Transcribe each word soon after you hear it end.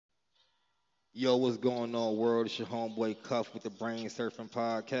Yo, what's going on, world? It's your homeboy Cuff with the Brain Surfing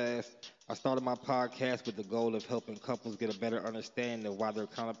Podcast. I started my podcast with the goal of helping couples get a better understanding of why their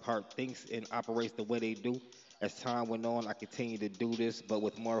counterpart thinks and operates the way they do. As time went on, I continue to do this, but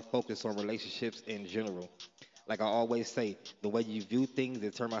with more focus on relationships in general. Like I always say, the way you view things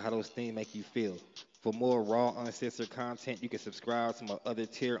determine how those things make you feel. For more raw, uncensored content, you can subscribe to my other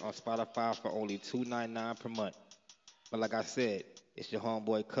tier on Spotify for only $2.99 per month. But like I said, it's your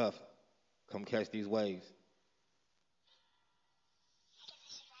homeboy Cuff. Come catch these waves.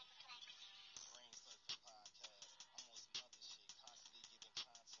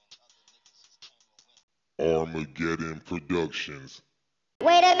 Armageddon Productions.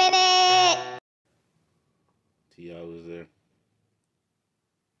 Wait a minute. T.I. was there.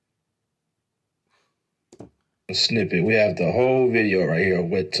 Snippet. We have the whole video right here of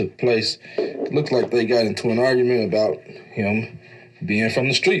what took place. It looked like they got into an argument about him being from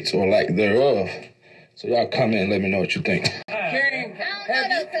the streets or lack thereof. So y'all comment and let me know what you think. King,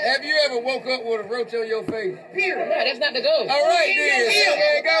 have you ever woke up with a roach on your face? Period. No, that's not the goal. All right, then.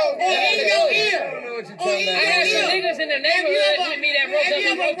 There it goes. In your ear. I don't know what you're talking I about. had some niggas in the neighborhood with me that wrote up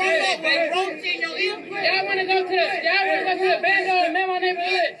some roach in your ear. Y'all want to go to the bando in my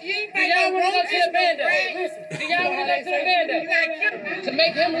neighborhood? Do y'all want to go to the bando? Listen, do y'all want to go to the bando? To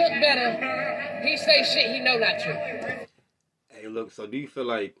make him look better, he say shit he know not true. Hey, look. So, do you feel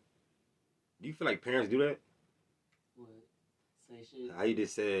like parents do that? What? Say shit. How you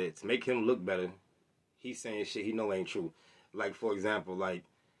just said to make him look better, he's saying shit he know ain't true. Like, for example, like,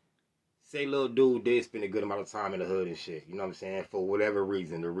 say little dude did spend a good amount of time in the hood and shit. You know what I'm saying? For whatever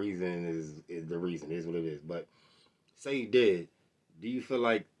reason, the reason is the reason. It is what it is. But say he did. Do you feel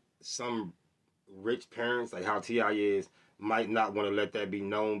like some rich parents, like how T.I. is, might not want to let that be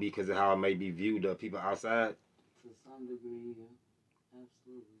known because of how it may be viewed to people outside? To some degree, yeah.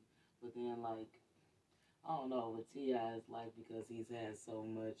 Absolutely. But then, like, I don't know, with T.I.'s life, because he's had so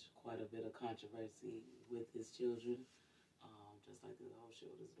much, quite a bit of controversy with his children, just like the whole shit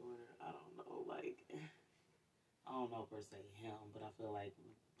with his daughter. I don't know, like, I don't know per se him, but I feel like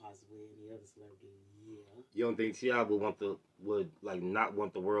possibly any other celebrity, yeah. You don't think T.I. would not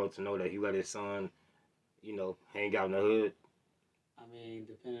want the world to know that he let his son, hang out in the hood? I mean,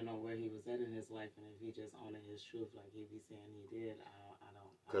 depending on where he was at in his life, and if he just owning his truth like he be saying he did, I don't.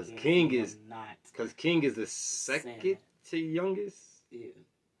 Because King is the second to youngest. Yeah.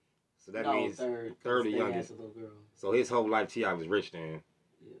 So that means third to youngest. So his whole life T.I. was rich then.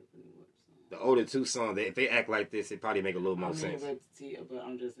 Yeah, pretty much. So. The older two sons, if they act like this, it probably make a little more sense. But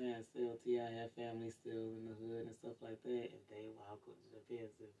I'm just saying, still T.I. had family still in the hood and stuff like that. If they, how could it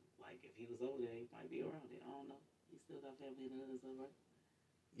depends if he was over there, he might be around it. I don't know. He still got family in the hood and stuff, right?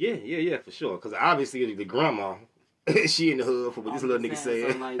 Yeah, for sure. Because obviously the grandma, she in the hood for what this little nigga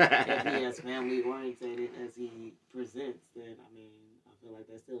said. So, like, if he has family orientated as he presents, then, I mean, I feel like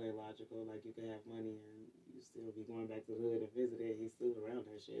that's still illogical. Like, you can have money and you still be going back to the hood and visit it. He's still around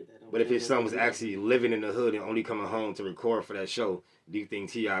that shit. But if his son was actually living in the hood and only coming home to record for that show, do you think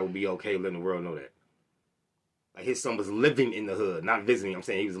T.I. would be okay letting the world know that? Like, his son was living in the hood, not visiting. I'm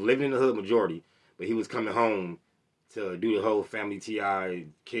saying he was living in the hood majority, but he was coming home to do the whole family T.I.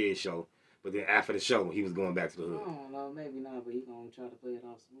 kids show. But then after the show, he was going back to the hood. I don't know, maybe not, but he gonna try to play it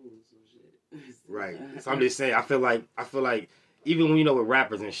off smooth, so shit. Right. So I'm just saying, I feel like even when with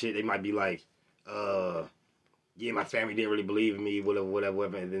rappers and shit, they might be like, yeah, my family didn't really believe in me,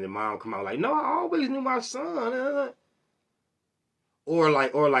 whatever. And then the mom come out like, no, I always knew my son. Or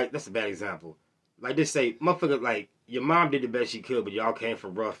like, that's a bad example. Like, just say, motherfucker, like, your mom did the best she could, but y'all came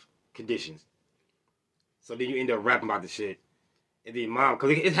from rough conditions. So then you end up rapping about the shit. And then mom,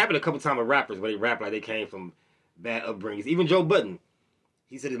 because it happened a couple times with rappers where they rap like they came from bad upbringings. Even Joe Budden.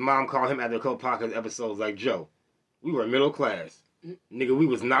 He said his mom called him after a couple podcast episodes like, Joe, we were middle class. Nigga, we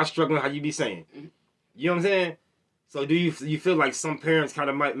was not struggling how you be saying. You know what I'm saying? So do you feel like some parents kind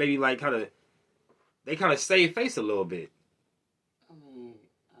of might maybe like they kind of save face a little bit? I mean,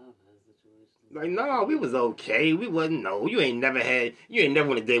 I've had situations. Like, no, we was okay. We wasn't, no. You ain't never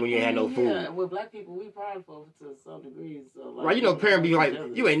went a day when you ain't had no food. Yeah, with black people, we prideful to some degree. So, like, right, parents be like,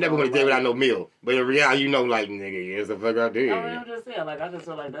 you ain't never went a day without no meal. But in reality, like, nigga, here's the fuck I did. I mean, I'm just saying, like, I just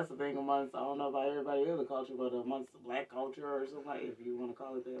feel like that's the thing amongst, I don't know about everybody other culture, but amongst black culture or something, like, if you want to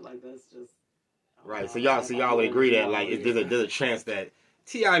call it that, like, that's just... Right, so y'all would agree that, like, there's a chance that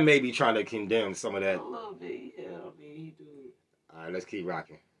T.I. may be trying to condemn some of that. A little bit, yeah, I mean, he do. All right, let's keep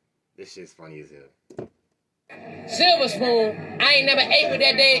rocking. This shit's funny as hell. Silver spoon, I ain't never ate with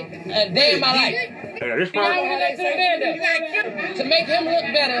that a day in my life. This part? To make him look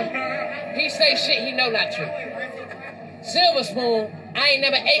better, he say shit he know not true. Silver spoon, I ain't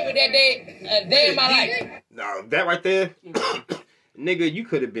never ate with that day a day in my life. No, that right there, nigga, you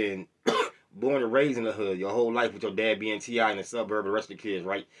could have been born and raised in the hood your whole life with your dad being T.I. in the suburb, the rest of the kids,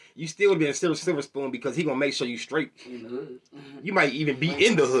 right? You still been silver spoon because he gonna make sure you straight. In the hood. You might even be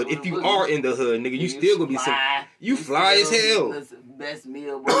in the hood. If you are in the hood, nigga, you still gonna be you fly as hell. Best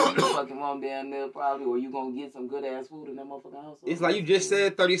meal, boy, you fucking want down there probably, or you gonna get some good ass food in that motherfucking house. It's like you just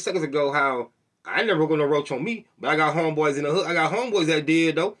said 30 seconds ago how I never gonna roach on me, but I got homeboys in the hood. I got homeboys that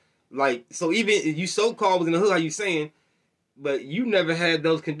did though. Like, so even if you so-called was in the hood, how you saying, but you never had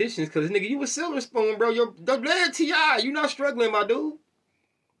those conditions because, nigga, you was silver spoon, bro. Your dad T.I. You not struggling, my dude.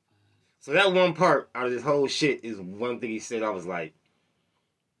 So that one part out of this whole shit is one thing he said. I was like,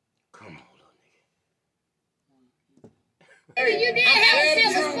 come on, little nigga. You did have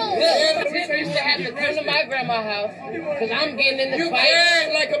a silver spoon. Look, used to have to come to my grandma's house because I'm getting in the You fight.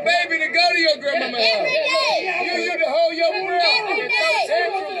 cried like a baby to go to your grandma's house. Every day. You used to hold your breath. Every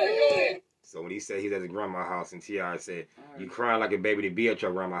day. So when he said he's at his grandma's house and T.I. said, you crying like a baby to be at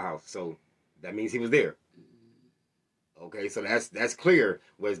your grandma's house. So that means he was there. Okay, so that's clear.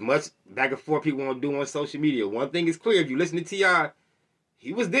 With as much back and forth people want to do on social media, one thing is clear. If you listen to T.I.,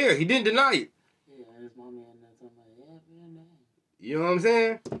 he was there. He didn't deny it. Yeah, his mommy and that talking about, yeah. You know what I'm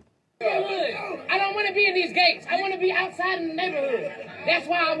saying? I don't want to be in these gates. I want to be outside in the neighborhood. That's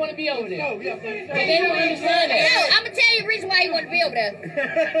why I want to be over there. But they don't understand that. I'm going to tell you the reason why you want to be over there.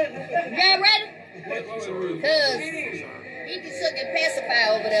 Y'all ready? Because he can suck and pacify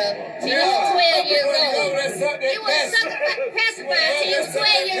over there till you was 12 years old. He was suck and pacify till you was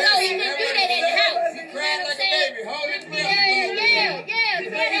 12 years old. He couldn't do that in the house. You know what I'm saying? Yeah.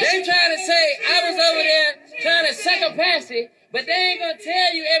 They trying to say I was over there trying to suck a passy, but they ain't gonna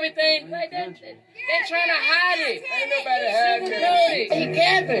tell you everything like that. They trying to hide it. Ain't nobody hiding it.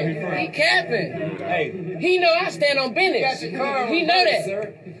 He capping. He know I stand on business. He know that.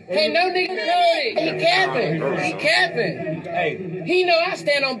 Ain't no nigga know it. He capping. He know I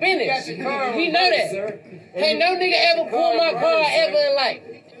stand on business. He know that. Ain't no nigga ever pull my car ever in life.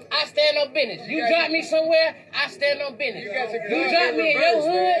 I stand on business. You drop me somewhere, I stand on business. You drop me in your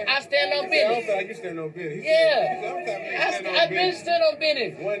hood, I stand on business. You stand on business. Yeah. I've been stood on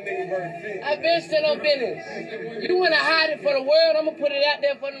business. I've been stood on business. You want to hide it for the world, I'm going to put it out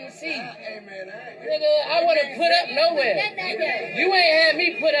there for them to see. Nigga, I want to put up nowhere. You ain't had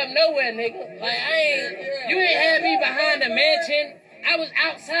me put up nowhere, nigga. Like, you ain't had me behind a mansion. I was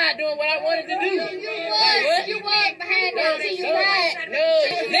outside doing what I wanted to do. You was behind that till you cried. No,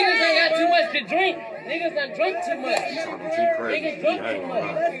 niggas ain't got too much to drink. Niggas done drunk too much. Niggas drunk too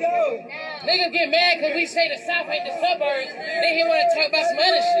much. Niggas get mad because we say the South ain't the suburbs. Then he want to talk about some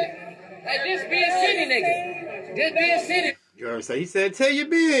other shit. Like, this be a city, nigga. This be a city. You heard him say, he said, tell your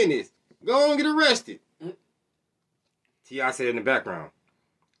business. Go on and get arrested. T.I. said in the background.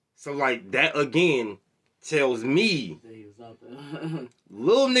 So, like, that again tells me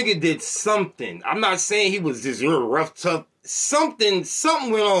little nigga did something. I'm not saying he was just real rough, tough. Something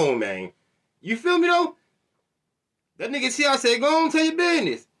went on, man. You feel me, though? That nigga T.I. said, go on, tell your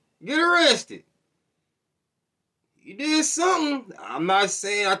business. Get arrested. He did something. I'm not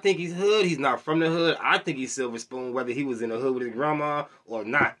saying I think he's hood. He's not from the hood. I think he's silver spoon, whether he was in the hood with his grandma or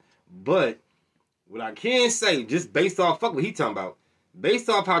not. But what I can say, just based off, fuck what he talking about, based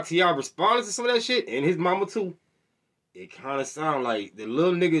off how T.I. responded to some of that shit, and his mama too, it kind of sound like the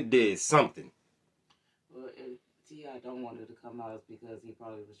little nigga did something. Well, if T.I. don't want it to come out, it's because he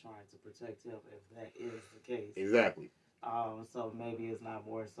probably was trying to protect him, if that is the case. Exactly. So maybe it's not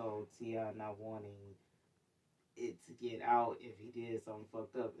more so T.I. not wanting it to get out. If he did something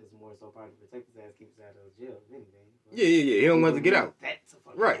fucked up, it's more so probably to protect his ass, keep his ass out of jail, if anything. But Yeah. He don't want to get out. that to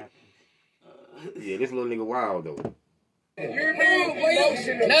fucking Right. happen. Yeah, this little nigga wild, though. No,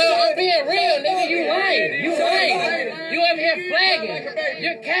 I'm being real, nigga. You lying. You over here flagging.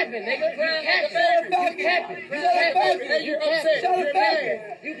 You're capping, nigga. You capping. I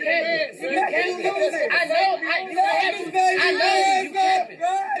know you capping.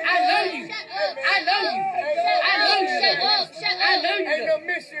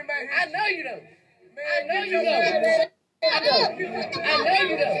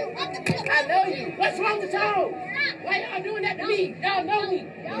 I know you. What's wrong with y'all? Why y'all doing that to me? Y'all know me.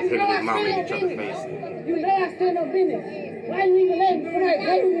 You know I stand on business. You know I stand on business. Why you even letting somebody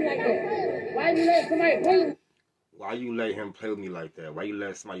play with me like that? Why you letting somebody play with me? Why you let him play with me like that? Why you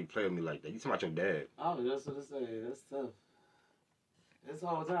let somebody play with me like that? You talking about your dad. Oh, that's what I say. That's tough. This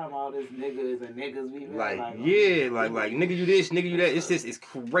whole time, all this niggas and niggas be like nigga you this, nigga you that. It's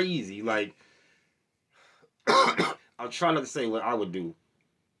crazy. Like, I'm trying not to say what I would do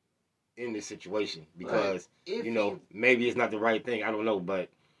in this situation because maybe it's not the right thing. I don't know, but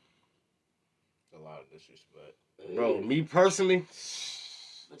a lot of disrespect, bro. Me personally,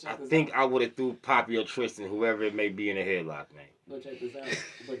 I think I would have threw Poppy or Tristan, whoever it may be, in a headlock, man. But check this out.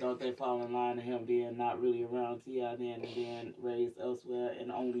 But don't they fall in line to him being not really around T.I. then and being raised elsewhere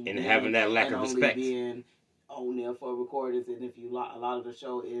and having that lack of respect, being on there for recordings, and if you a lot of the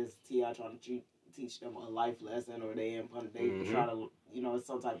show is T.I. trying to teach them a life lesson, or they try to it's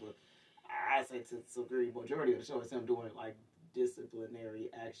some type of, I say to some degree, majority of the show is him doing like disciplinary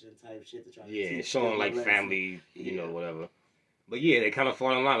action type shit to try to teach showing them like family, whatever. But yeah, they kind of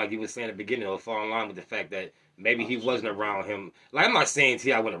fall in line, like you were saying at the beginning, they'll fall in line with the fact that maybe he wasn't around him. Like, I'm not saying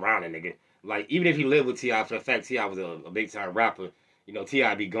T.I. went around that nigga. Like, even if he lived with T.I., for the fact T.I. was a big time rapper,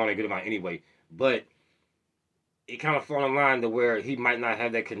 T.I. be gone a good amount anyway. But it kind of fall in line to where he might not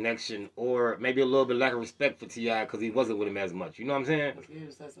have that connection, or maybe a little bit lack of respect for T.I. because he wasn't with him as much. You know what I'm saying? He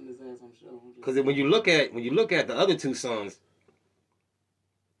was testing his ass, I'm sure. Because when you look at the other two sons,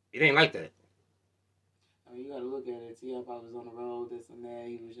 it ain't like that. I mean, you gotta look at it. T.I. probably was on the road, this and that.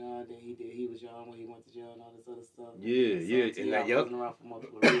 He was young. Then he was young when he went to jail and all this other stuff. Yeah. T.I. wasn't around for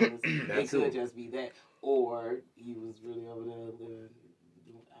multiple reasons. It could just be that, or he was really over there living.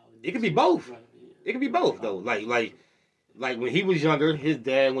 It could be both. It could be both though. Like when he was younger, his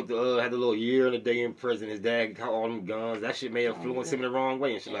dad went to had a little year and a day in prison. His dad caught all them guns. That shit may have influenced him in the wrong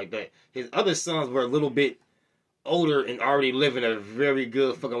way and shit like that. His other sons were a little bit older and already living a very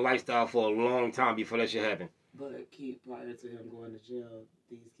good fucking lifestyle for a long time before that shit happened. But prior to him going to jail,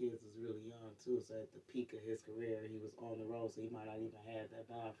 these kids was really young too. So at the peak of his career, he was on the road. So he might not even have that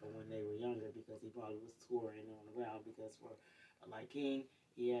bond from when they were younger because he probably was touring on the ground. Because for like King,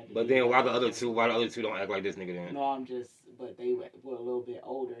 he had. But then why the other two don't act like this nigga then? No, but they were a little bit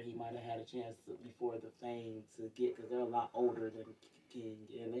older. He might have had a chance before the fame to get, because they're a lot older than King,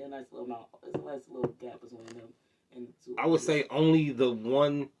 and they're a nice little gap between them. I would say only the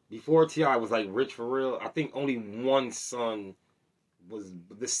one before T.I. was like rich for real. I think only one son was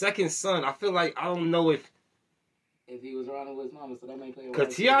the second son. I feel like I don't know if he was around with his mama, so that may play a role.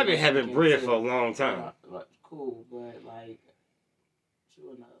 Because T.I. been having bread for a long time. Cool, but like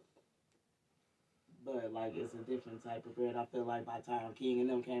true enough. But like it's a different type of bread. I feel like by the time King and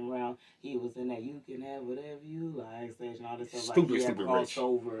them came around, he was in that you can have whatever you like stage and all this stuff. Like he had crossed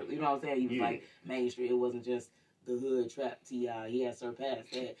over. You know what I'm saying? He was like mainstream. It wasn't just the hood trap T.I. He had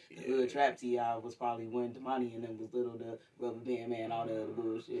surpassed that. The hood trap T.I. was probably when Damani and them was little, the Rubber Band Man, all the other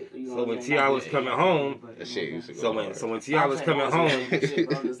bullshit. You know so when T.I. was coming home, so when T.I. was coming home,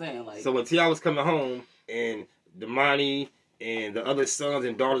 so when T.I. was coming home and Damani and the other sons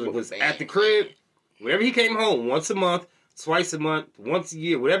and daughters was at the crib, whenever he came home, once a month, twice a month, once a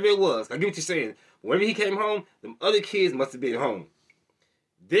year, whatever it was, I get what you're saying. Whenever he came home, them other kids must have been home.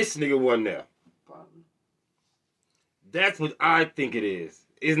 This nigga wasn't there. That's what I think it is.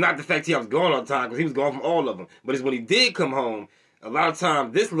 It's not the fact he was gone all the time, because he was gone from all of them. But it's when he did come home, a lot of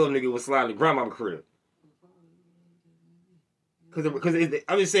times this little nigga was sliding to grandmama's crib. Because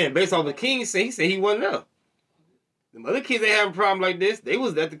I'm just saying, based off what King said, he said he wasn't there. The other kids ain't having a problem like this. They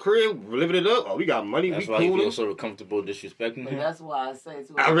was at the crib, living it up. Oh, we got money. That's we why cool. he feels so comfortable disrespecting him. That's why I say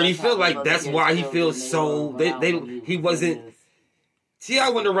too. I really feel like that's why he feels so. He wasn't. T.I.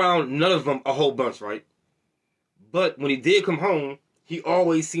 went around none of them a whole bunch, right? But when he did come home, he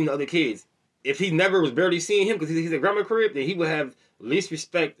always seen the other kids. If he never was barely seeing him because he's at grandma's crib, then he would have least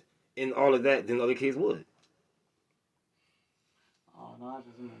respect in all of that than the other kids would. Oh no, I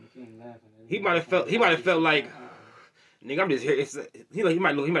just remember King laughing. He might have felt like, nigga, I'm just here. He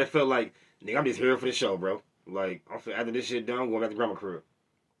might have felt like, nigga, I'm just here for the show, bro. Like, after this shit done, I'm going back to grandma's crib.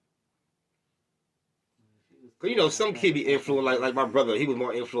 Cause some kid be influenced like my brother. He was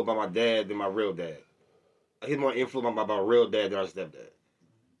more influenced by my dad than my real dad. He was more influenced by my real dad than our stepdad.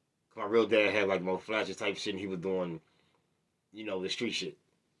 My real dad had like more flashes type shit, and he was doing, the street shit.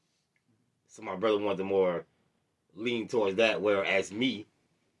 So my brother wanted to more lean towards that, whereas me,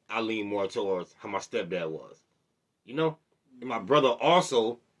 I lean more towards how my stepdad was. And my brother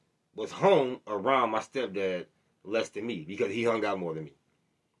also was home around my stepdad less than me because he hung out more than me.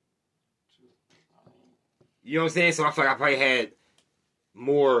 You know what I'm saying? So I feel like I probably had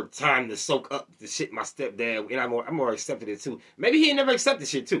more time to soak up the shit my stepdad, and I more accepted it too. Maybe he ain't never accepted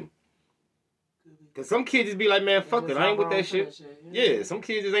shit too. Cause some kids just be like, man, fuck it, I ain't with that shit. Yeah, some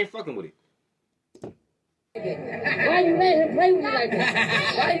kids just ain't fucking with it. Why you let him play with me like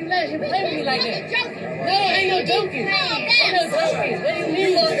that? Why you let him play with me like that? No, ain't no joking. Ain't no joking. What do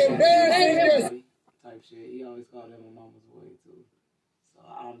you mean? Embarrassing type shit. He always called him a mama's boy too.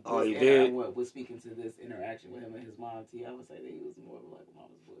 So he did. Was speaking to this interaction with him and his mom. I would say that he was more of like a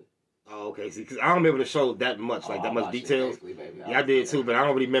mama's boy. Oh, okay. See, because I don't remember the show that much, like that much details. Yeah, I did too, but I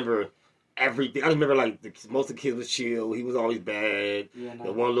don't really remember everything. I just remember like most of the kids was chill. He was always bad. Yeah, no.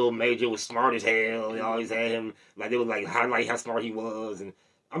 The one little major was smart as hell. They always had him like they was like highlight how smart he was, and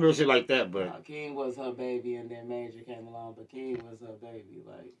I remember shit like that. But King was her baby, and then Major came along, but King was her baby.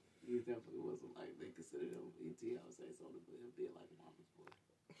 Like he definitely wasn't like they considered him ET. I would say so, but he'd be like mama's boy.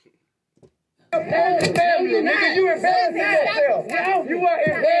 Family, nigga, you embarrassing yourself. You are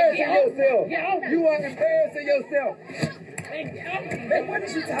embarrassing yourself. You are embarrassing yourself. Man, what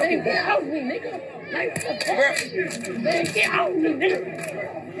is you talking about? Get off me, nigga. Man, get off me,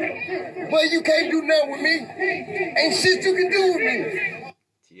 nigga. Well, you can't do nothing with me. Ain't shit you can do with me.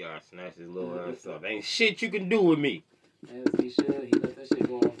 T.R. snatched his little ass up. Ain't shit you can do with me. As he should. He let that shit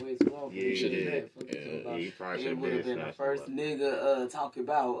go off way too long. Yeah, he should have. He probably should have been. It would have been the first nigga talking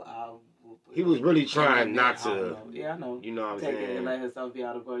about. He was really trying not to. Yeah, I know. You know what I'm saying? Take it and let himself be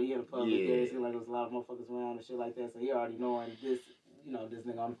out of court. He in a public place. He like there was a lot of motherfuckers around and shit like that. So he already knowing this, you know, this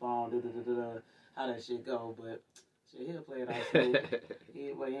nigga on the phone, how that shit go. But shit, he'll play it out smooth. He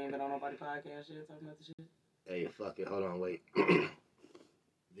ain't been on nobody's podcast shit talking about the shit. Hey, fuck it. Hold on, wait.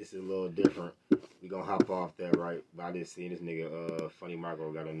 This is a little different. We gonna hop off that, right? But I just seen this nigga, Funny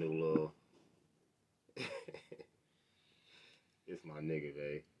Marco got a new little. It's my nigga,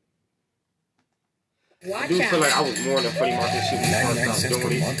 babe. I do feel like I was more than Funny Marco shit when I first started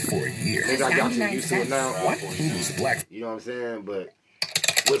doing it. For a year. Maybe I got too used to it now. You know what I'm saying? But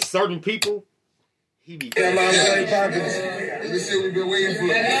with certain people, he be. This shit we've been waiting for.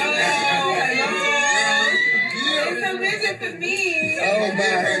 It's a midget for me. Oh my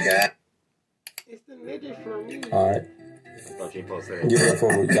God. It's the midget for me. All right. Yeah,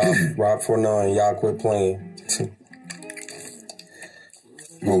 for y'all, Rob 49, y'all quit playing.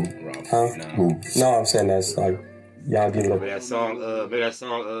 Who? Huh? Who? No, I'm saying that's like y'all give it up. Remember that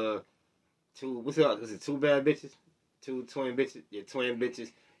song, two. What's it? Is it Two Bad Bitches? Two twin bitches? Yeah, twin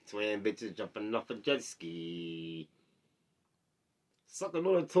bitches jumping off a jet ski. Sucking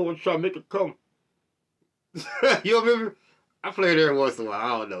on a toe and try to make it come. You remember? I play it every once in a while.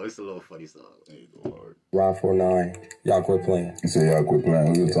 I don't know. It's a little funny song. There you go, Lord. Rob 49, y'all quit playing. You said y'all quit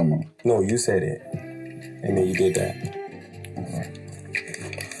playing. Who you talking about? No, you said it. And then you did that.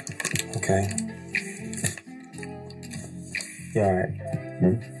 Okay. Yeah, all right.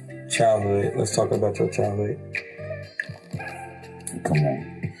 Childhood. Let's talk about your childhood. Come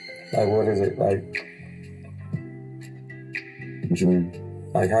on. Like, what is it? Like, what you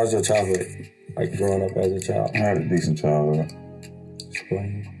mean? Like, how's your childhood? Like, growing up as a child? I had a decent childhood.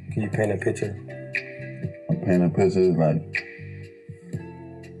 Explain. Can you paint a picture? I paint a picture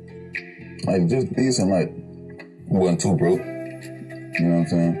like just decent, like, wasn't too broke. You know what I'm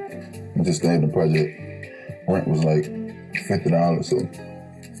saying? I just stayed in the project. Rent was like $50, so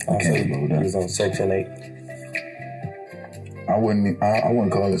I can't go with that. You was on Section 8? I wouldn't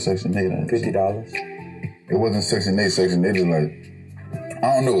call it Section 8. $50? It wasn't Section 8. Section 8 is like,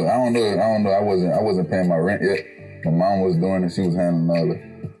 I don't know. I wasn't paying my rent yet. My mom was doing it. She was handling all the.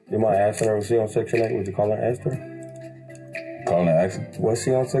 You might ask her, was she on Section 8? Would you call her and ask her? Call her and ask her? Was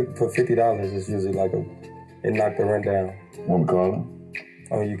she on Section for $50? It's usually like it knocked the rent down. Want me to call her?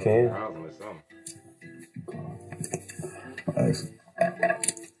 Oh, you can? Ask her.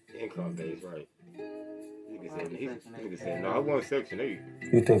 Income base, right. Nigga said, no, I want Section 8.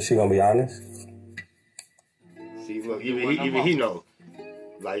 You think she gonna be honest? See, look, even he know.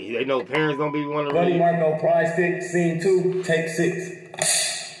 Like, they know parents don't be one of Funny Marco, Prize Pick, Scene 2, Take 6.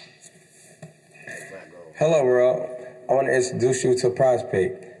 Hello, world. I want to introduce you to Prize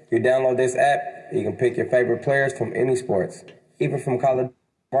Pick. You download this app, you can pick your favorite players from any sports. Even from college.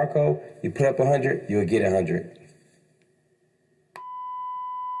 Marco, you put up 100, you'll get 100.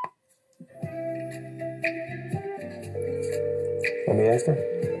 Let me ask her.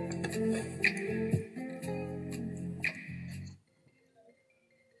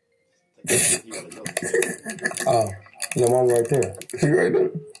 Oh, your mom right there. She right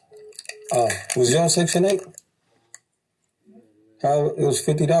there. Oh, was you on Section 8? How it was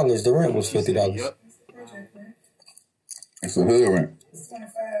 $50. The rent was $50. It's a hood rent.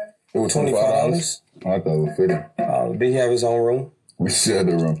 It was $25. Oh, I thought it was $50. Oh, did he have his own room? We shared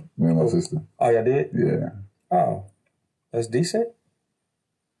the room, me and my sister. Oh, y'all did? Yeah. Oh, that's decent.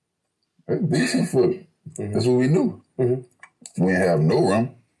 It's decent for that's what we knew. Mm-hmm. We didn't have no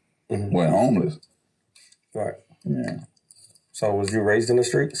room. Mm-hmm. We're homeless. Right. Yeah. So was you raised in the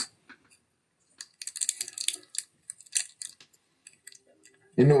streets?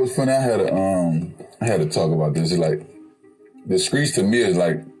 You know what's funny? I had to talk about this. It's like the streets to me is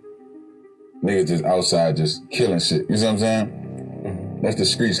like niggas just outside just killing shit. You see what I'm saying? That's the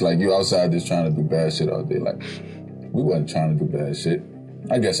streets. Like, you outside just trying to do bad shit all day. Like, we wasn't trying to do bad shit.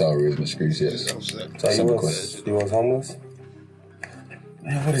 I guess I was raised in the streets, yes. So you was homeless?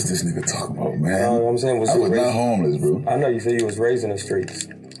 Man, what is this nigga talking about, man? No, I'm saying I was not homeless, bro. I know you said you was raised in the streets.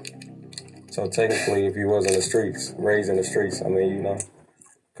 So technically, if you was in the streets, raised in the streets, I mean, you know,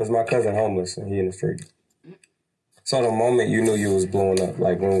 because my cousin homeless and he in the street. So the moment you knew you was blowing up,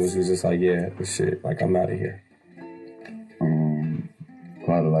 like when was you just like, yeah, this shit, like I'm out of here?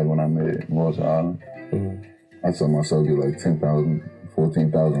 Probably like when I made Walter Island. Mm-hmm. I saw myself get like 10,000,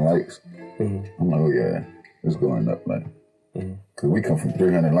 14,000 likes. Mm-hmm. I'm like, oh yeah, it's going up, like. Cause we come from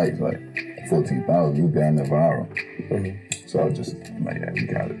 300 likes, like 14,000, you down there viral. So I was just like, yeah, we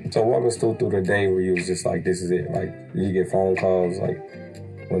got it. So walk us through the day where you was just like, this is it. Like, you get phone calls, like,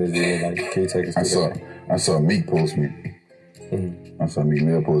 what is it? Like, can you take us through that? I saw Meek post me. I saw Meek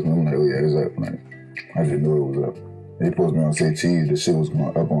Mill post me. I'm like, oh yeah, it's up. Like, I just knew it was up. They posted me on Say Cheese. The shit was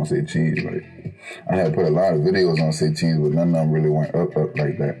going up on Say Cheese. Like, I had put a lot of videos on Say Cheese, but none of them really went up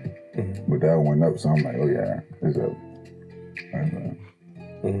like that. But that went up, so I'm like, oh yeah, it's up.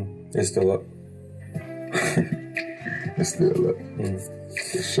 It's still up. It's still up.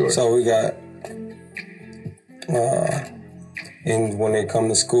 For sure. So we got, and when they come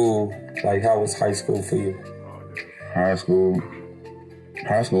to school, like, how was high school for you? High school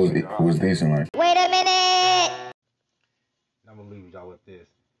was decent. Like, Wait a minute. I'm gonna leave y'all with this.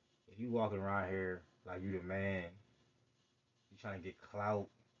 If you walking around here like you the man, you trying to get clout,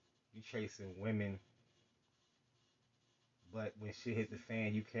 you chasing women, but when shit hit the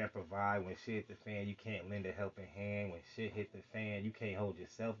fan, you can't provide. When shit hit the fan, you can't lend a helping hand. When shit hit the fan, you can't hold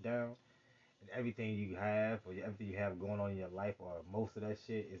yourself down. And everything you have, or everything you have going on in your life, or most of that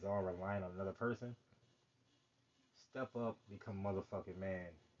shit is all relying on another person. Step up, become motherfucking man.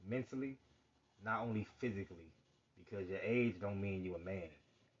 Mentally, not only physically. Because your age don't mean you a man.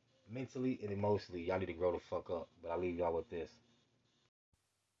 Mentally and emotionally, y'all need to grow the fuck up. But I'll leave y'all with this.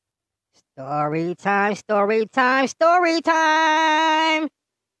 Story time, story time, story time.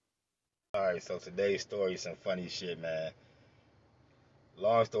 Alright, so today's story is some funny shit, man.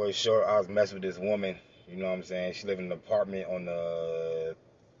 Long story short, I was messing with this woman. You know what I'm saying? She lived in an apartment on the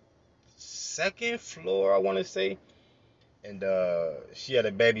 2nd floor, I want to say. And she had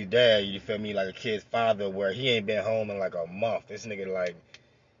a baby dad, you feel me, like a kid's father, where he ain't been home in like a month. This nigga, like,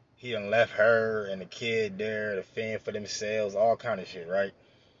 he done left her and the kid there to fend for themselves, all kind of shit, right?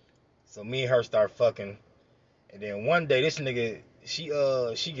 So me and her start fucking. And then one day, this nigga, she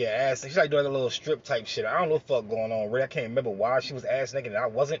get ass, she like doing a little strip type shit. I don't know what the fuck going on, really. I can't remember why she was ass naked and I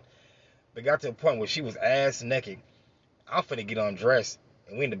wasn't. But got to a point where she was ass naked. I'm finna get undressed.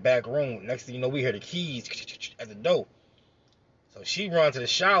 And we in the back room. Next thing you know, we hear the keys at the door. So she run to the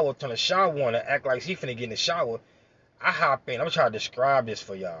shower, turn the shower on, and act like she finna get in the shower. I hop in. I'm trying to describe this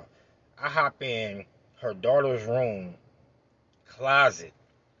for y'all. I hop in her daughter's room, closet,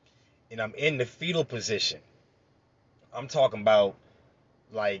 and I'm in the fetal position. I'm talking about,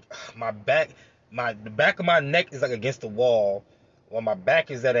 like, the back of my neck is like against the wall, while my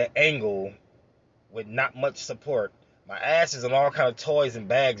back is at an angle with not much support. My ass is in all kind of toys and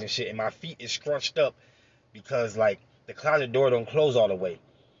bags and shit, and my feet is scrunched up because, like, the closet door don't close all the way.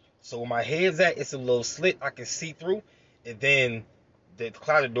 So where my head's at, it's a little slit I can see through, and then the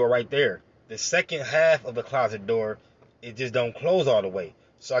closet door right there. The second half of the closet door, it just don't close all the way.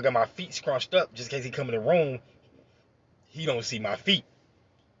 So I got my feet scrunched up just in case he come in the room, he don't see my feet.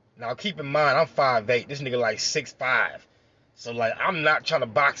 Now keep in mind, I'm 5'8", this nigga like 6'5". So like, I'm not trying to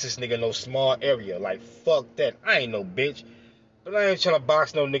box this nigga in no small area. Like, fuck that. I ain't no bitch. But I ain't trying to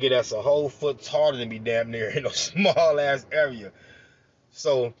box no nigga that's a whole foot taller than me damn near in no small ass area.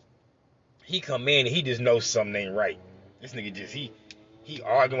 So he come in and he just knows something ain't right. This nigga just, he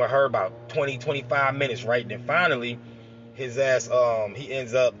arguing with her about 20, 25 minutes, right? Then finally, his ass, he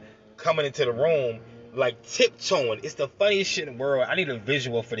ends up coming into the room, like tiptoeing. It's the funniest shit in the world. I need a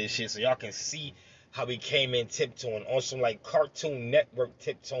visual for this shit so y'all can see how he came in tiptoeing on some like Cartoon Network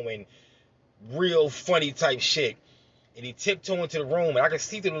tiptoeing, real funny type shit. And he tiptoed into the room, and I can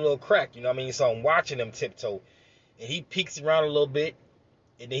see through the little crack, you know what I mean? So I'm watching him tiptoe. And he peeks around a little bit,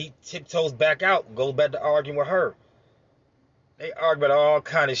 and then he tiptoes back out, goes back to arguing with her. They argue about all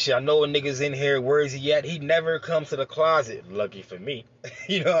kind of shit. I know a nigga's in here, where is he at? He never comes to the closet, lucky for me.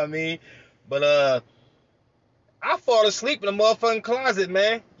 You know what I mean? But, I fall asleep in the motherfucking closet,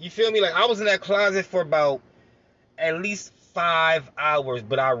 man. You feel me? Like, I was in that closet for about at least 5 hours,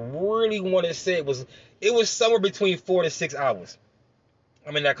 but I really want to say it was somewhere between 4 to 6 hours.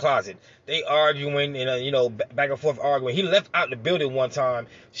 I'm in that closet. They arguing and, back and forth arguing. He left out the building one time.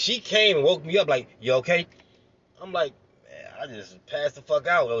 She came and woke me up like, you okay? I'm like, I just passed the fuck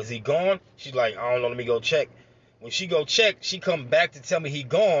out. Oh, is he gone? She's like, I don't know, let me go check. When she go check, she come back to tell me he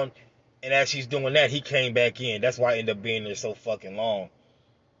gone, and as she's doing that, he came back in. That's why I ended up being there so fucking long.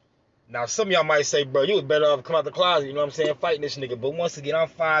 Now, some of y'all might say, bro, you was better off come out the closet, you know what I'm saying, fighting this nigga. But once again, I'm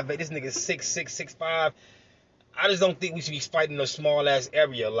 5'8", this nigga's 6'6", 6'5". I just don't think we should be fighting in a small-ass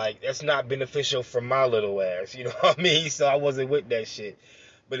area. Like, that's not beneficial for my little ass, you know what I mean? So I wasn't with that shit.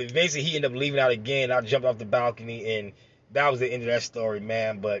 But eventually, he ended up leaving out again. I jumped off the balcony, and that was the end of that story,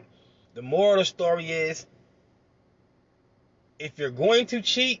 man. But the moral of the story is, if you're going to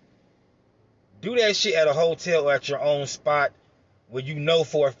cheat, do that shit at a hotel or at your own spot where you know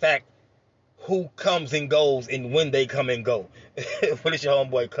for a fact who comes and goes and when they come and go. What is your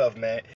homeboy Cuff, man?